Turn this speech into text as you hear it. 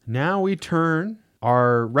Now we turn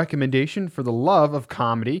our recommendation for the love of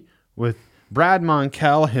comedy with Brad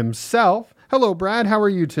Monkell himself. Hello, Brad. How are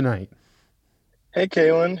you tonight? Hey,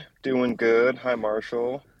 Kaylin. Doing good. Hi,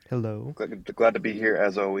 Marshall. Hello. Glad to be here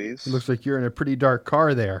as It always. looks like you're in a pretty dark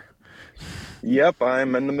car there. Yep,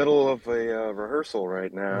 I'm in the middle of a rehearsal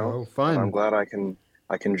right now, Oh, but I'm fun. glad I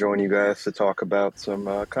can join you guys to talk about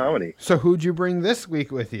some comedy. So who'd you bring this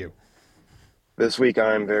week with you? This week,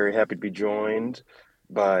 I'm very happy to be joined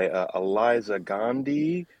by Eliza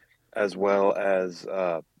Gandhi, as well as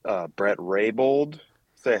Brett Raybold.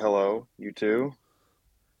 Say hello, you two.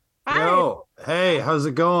 Hi. Yo, hey, how's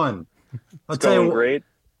it going? I'll It's tell going you, great.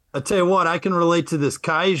 I'll tell you what, I can relate to this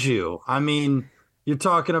kaiju. I mean, you're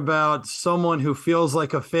talking about someone who feels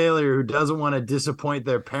like a failure, who doesn't want to disappoint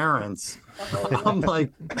their parents. Oh yeah. I'm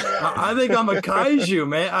like, I think I'm a kaiju,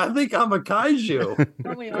 man. I think I'm a kaiju.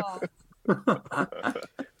 Don't we all?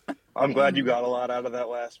 I'm glad you got a lot out of that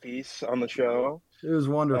last piece on the show. It was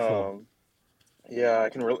wonderful. Um, Yeah,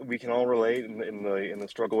 we can all relate in the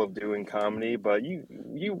struggle of doing comedy. But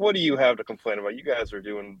what do you have to complain about? You guys are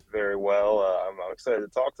doing very well. I'm excited to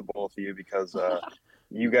talk to both of you because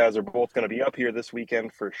you guys are both going to be up here this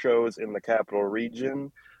weekend for shows in the Capital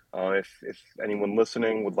Region. If anyone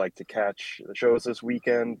listening would like to catch the shows this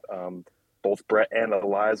weekend, both Brett and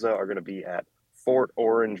Eliza are going to be at Fort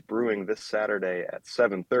Orange Brewing this Saturday at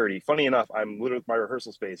 7:30. Funny enough, I'm literally my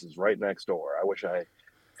rehearsal space is right next door.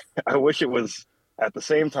 I wish it was at the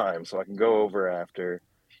same time so I can go over after.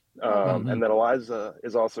 And Mhm. then Eliza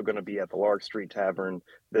is also going to be at the Lark Street Tavern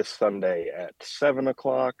this Sunday at 7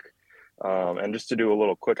 o'clock. And just to do a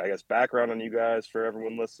little quick, I guess, background on you guys for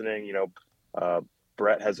everyone listening, uh,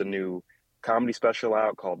 Brett has a new comedy special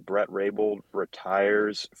out called Brett Raybold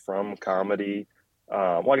Retires from Comedy.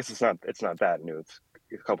 Well, I guess it's not that new. It's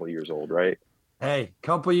a couple of years old, right? Hey,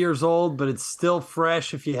 couple years old, but it's still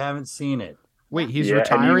fresh if you haven't seen it. Wait, Yeah. he's Yeah, and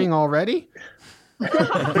you retiring already?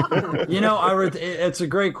 It's a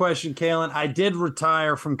great question, Kalen. I did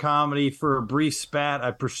retire from comedy for a brief spat.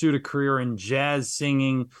 I pursued a career in jazz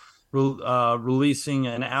singing, releasing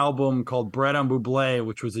an album called Bread on Buble,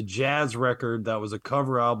 which was a jazz record that was a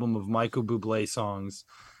cover album of Michael Bublé songs.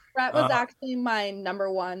 Brett was Uh, actually my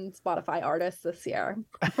number one Spotify artist this year.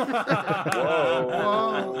 Whoa.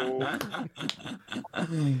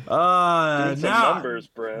 Doing some now, numbers,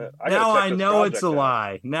 Brett. I gotta now check I this know it's a project out.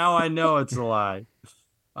 lie. Now I know it's a lie.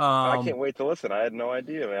 I Um, can't wait to listen. I had no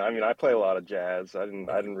idea, man. I mean, I play a lot of jazz. I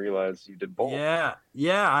didn't realize you did both. Yeah.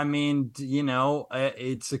 I mean,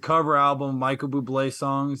 it's a cover album, Michael Bublé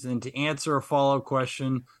songs. And to answer a follow-up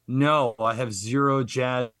question, no, I have zero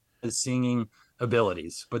jazz singing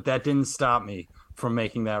abilities, but that didn't stop me from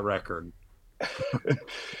making that record. Honestly,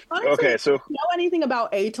 if Okay, so you know anything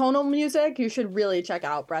about atonal music, you should really check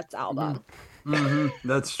out Brett's album.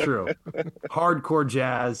 That's true. Hardcore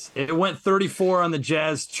jazz. It went 34 on the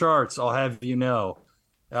jazz charts, I'll have you know.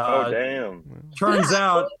 oh Uh, damn. Did it turns actually?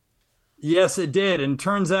 out Yes, it did. And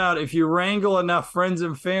turns out if you wrangle enough friends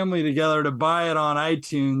and family together to buy it on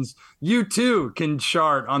iTunes, you too can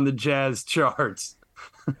chart on the jazz charts.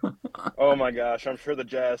 Oh my gosh, I'm sure the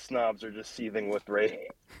jazz snobs are just seething with rage.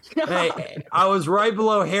 Hey, I was right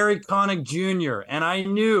below Harry Connick Jr., and I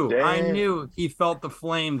Damn. knew he felt the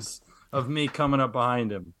flames of me coming up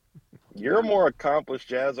behind him. You're a more accomplished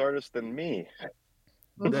jazz artist than me.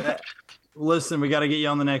 That- Listen, we got to get you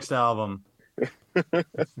on the next album. Got to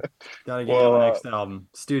get you on Well, the next album.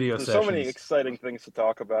 Studio there's so many sessions. exciting things to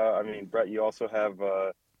talk about. I mean, Brett, you also have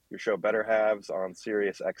your show Better Halves on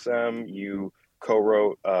Sirius XM. You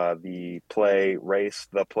co-wrote the play Race,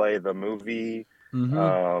 the play, the movie. Hmm.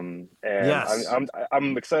 And Yes.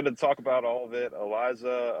 I'm excited to talk about all of it.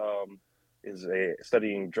 Eliza is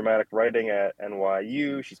studying dramatic writing at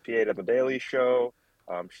NYU. She's PA'd at The Daily Show.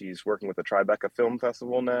 She's working with the Tribeca Film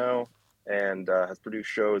Festival now, and has produced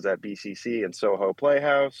shows at BCC and Soho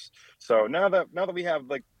Playhouse. So now that we have,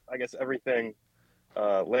 like, I guess, everything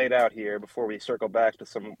laid out here, before we circle back to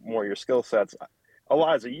some more of your skill sets,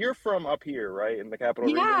 Eliza, you're from up here, right, in the Capital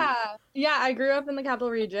Region? Yeah, I grew up in the Capital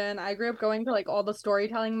Region. I grew up going to like all the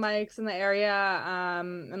storytelling mics in the area,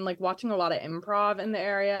 and like watching a lot of improv in the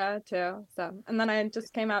area too. So, and then I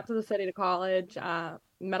just came out to the city to college,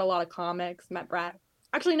 met a lot of comics, met Brett.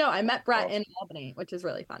 Actually, no, I met Brett in Awesome. Albany, which is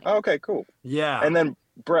really funny. Okay, cool. Yeah. And then,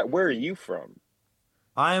 Brett, where are you from?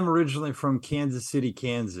 I am originally from Kansas City,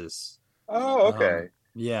 Kansas. Oh, okay.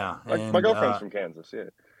 Yeah, My and girlfriend's from Kansas. Yeah.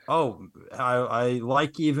 I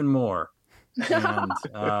like even more. And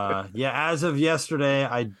as of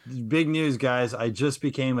yesterday, big news, guys. I just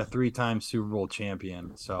became a 3-time Super Bowl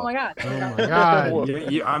champion. So, Oh my God. Oh my God.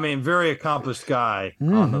 I mean, very accomplished guy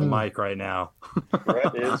on the mic right now.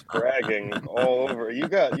 Brett is bragging all over. You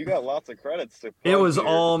got lots of credits to plug It was here.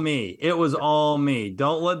 all me. It was all me.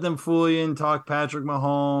 Don't let them fool you and talk Patrick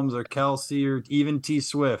Mahomes or Kelsey or even T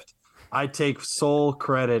Swift. I take sole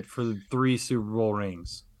credit for the 3 Super Bowl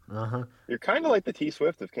rings. Uh-huh. You're kind of like the T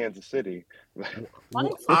Swift of Kansas City.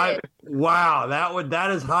 Wow,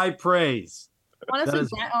 that is high praise. Honestly,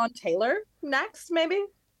 Brett on Taylor next, maybe.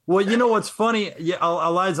 Well, you know what's funny? Yeah,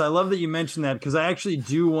 Eliza, I love that you mentioned that because I actually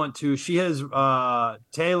do want to. She has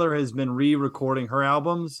Taylor has been re-recording her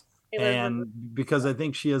albums, and because I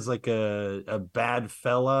think she has like a bad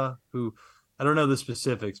fella who I don't know the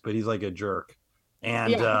specifics, but he's like a jerk,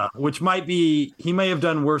 and which might be he may have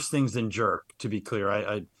done worse things than jerk. To be clear,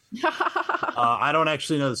 I don't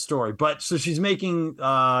actually know the story, but so she's making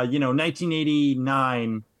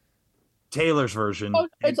 1989 Taylor's version. Oh,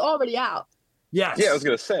 it's already out. Yes. Yeah, I was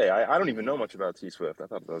gonna say I don't even know much about T Swift. I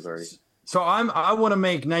thought that was already. So I want to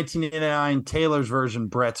make 1989 Taylor's version,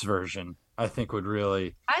 Brett's version. I think would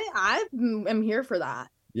really. I am here for that.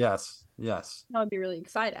 Yes. That would be really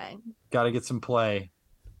exciting. Got to get some play.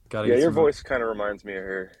 Your voice kind of reminds me of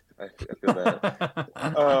her. I feel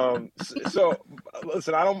that. So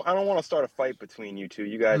listen, I don't want to start a fight between you two.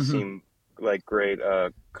 You guys seem like great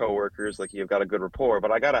co-workers. Like you've got a good rapport.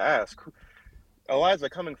 But I gotta ask. Eliza,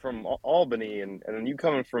 coming from Albany and you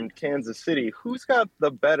coming from Kansas City, who's got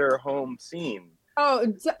the better home scene? Oh,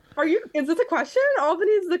 is this a question?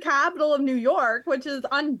 Albany is the capital of New York, which is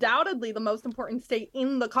undoubtedly the most important state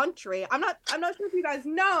in the country. I'm not sure if you guys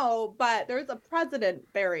know, but there's a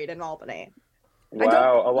president buried in Albany.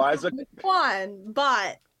 Wow, Eliza. One,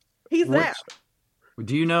 but he's there.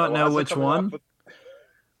 Do you know which one?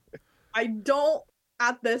 I don't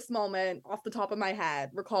at this moment off the top of my head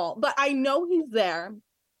recall, but I know he's there.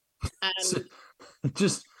 And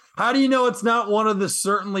just how do you know it's not one of the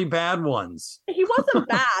certainly bad ones? He wasn't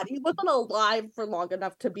bad. He wasn't alive for long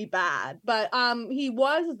enough to be bad, but he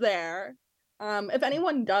was there. If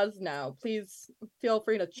anyone does know, please feel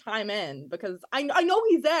free to chime in because I know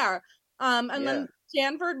he's there. Then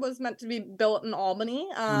Stanford was meant to be built in Albany.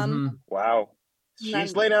 Wow.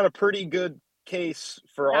 She's laying out a pretty good case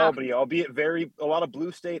for Albany, albeit a lot of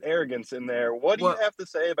blue state arrogance in there. What do you have to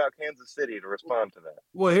say about Kansas City to respond to that?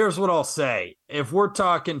 Well, here's what I'll say. If we're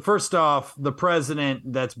talking, first off, the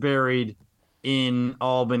president that's buried in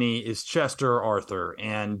Albany is Chester Arthur.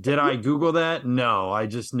 And did I Google that? No, I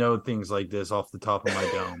just know things like this off the top of my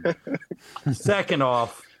dome. Second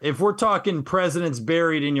off, if we're talking presidents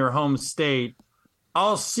buried in your home state,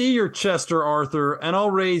 I'll see your Chester Arthur and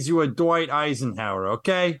I'll raise you a Dwight Eisenhower,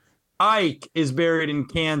 okay? Ike is buried in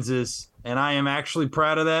Kansas, and I am actually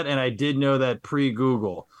proud of that, and I did know that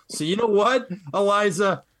pre-Google. So you know what,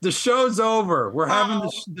 Eliza? The show's over. We're having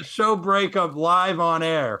the show breakup live on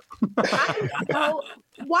air. Why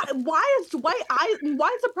is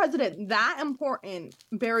the president that important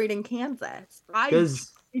buried in Kansas?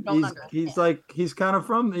 Because he's kind of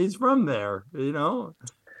from there, you know.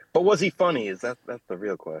 But was he funny? That's the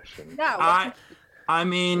real question. No. I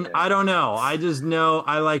mean, I don't know. I just know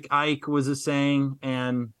I like Ike was a saying,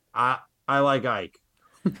 and I like Ike.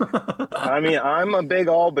 I mean, I'm a big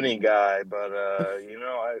Albany guy, but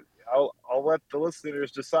I'll let the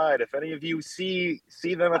listeners decide. If any of you see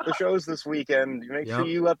them at the shows this weekend, make sure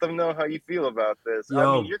you let them know how you feel about this.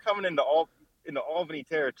 I mean, you're coming into Albany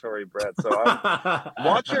territory, Brett. So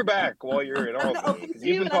watch your back while you're in Albany.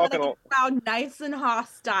 You've been talking sound nice and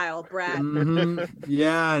hostile, Brett.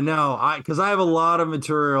 Yeah, no, because I have a lot of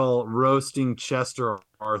material roasting Chester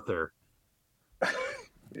Arthur.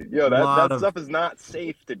 Yo, that stuff is not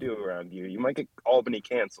safe to do around you. You might get Albany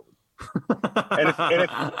canceled. and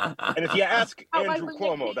if you ask Andrew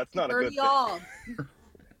Cuomo, that's not a good thing.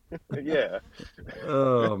 Yeah.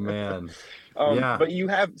 Oh man. But you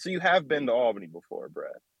have been to Albany before,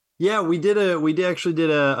 Brad. Yeah, we actually did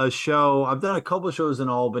a show. I've done a couple of shows in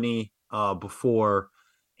Albany before,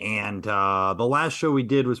 and the last show we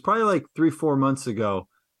did was probably like 3-4 months ago,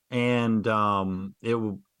 and it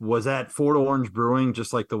was at Fort Orange Brewing,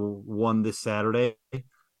 just like the one this Saturday,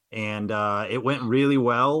 and it went really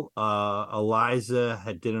well. Eliza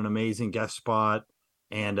did an amazing guest spot,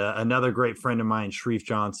 and another great friend of mine, Sharif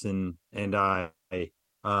Johnson, and I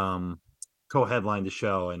co-headlined the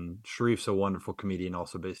show. And Sharif's a wonderful comedian,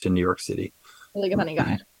 also based in New York City. Really good funny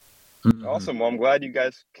guy. Awesome. Well, I'm glad you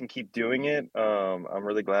guys can keep doing it. I'm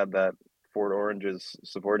really glad that Fort Orange is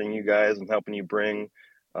supporting you guys and helping you bring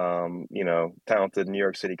talented New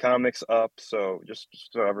York City comics up. So just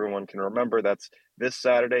so everyone can remember, that's this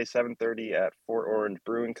Saturday, 7:30 at Fort Orange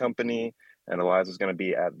Brewing Company. And Eliza's going to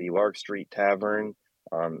be at the Lark Street Tavern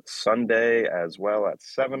on Sunday as well at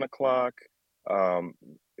 7 o'clock.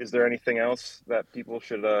 Is there anything else that people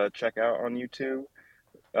should check out on you two?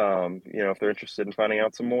 If they're interested in finding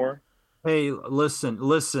out some more. Hey,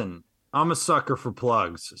 listen. I'm a sucker for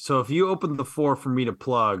plugs. So if you open the floor for me to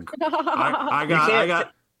plug, I You got, I can't.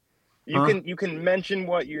 got. You Huh? can mention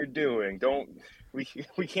what you're doing. Don't we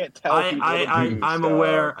can't tell people to do I'm stuff.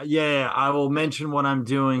 aware. Yeah, I will mention what I'm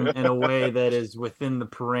doing in a way that is within the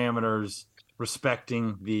parameters,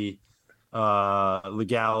 respecting the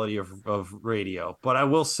legality of radio. But I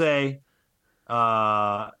will say,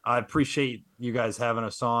 I appreciate you guys having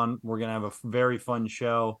us on. We're gonna have a very fun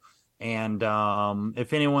show. And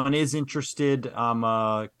if anyone is interested, I'm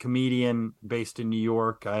a comedian based in New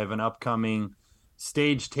York. I have an upcoming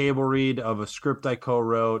stage table read of a script I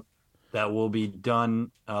co-wrote that will be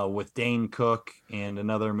done with Dane Cook and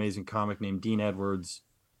another amazing comic named Dean Edwards,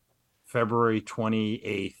 February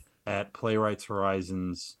 28th at Playwrights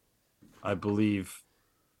Horizons. I believe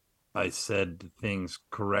I said things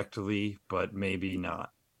correctly, but maybe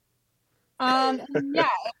not. Yeah,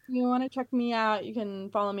 if you want to check me out, you can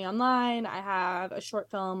follow me online. I have a short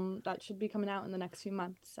film that should be coming out in the next few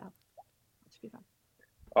months, so it should be fun.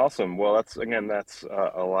 Awesome. Well, that's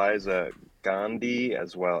Eliza Gandhi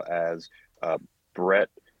as well as Brett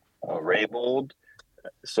Raybold.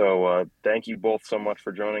 So thank you both so much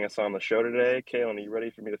for joining us on the show today. Kaylin, are you ready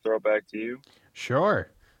for me to throw it back to you? Sure.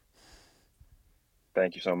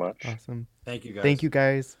 Thank you so much. Awesome. Thank you, guys. Thank you,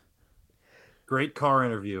 guys. Great car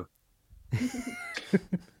interview.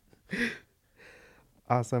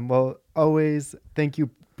 Awesome. Well, always thank you,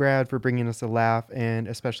 Brad, for bringing us a laugh, and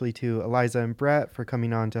especially to Eliza and Brett for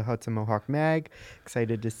coming on to Hudson Mohawk Mag.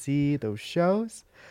 Excited to see those shows.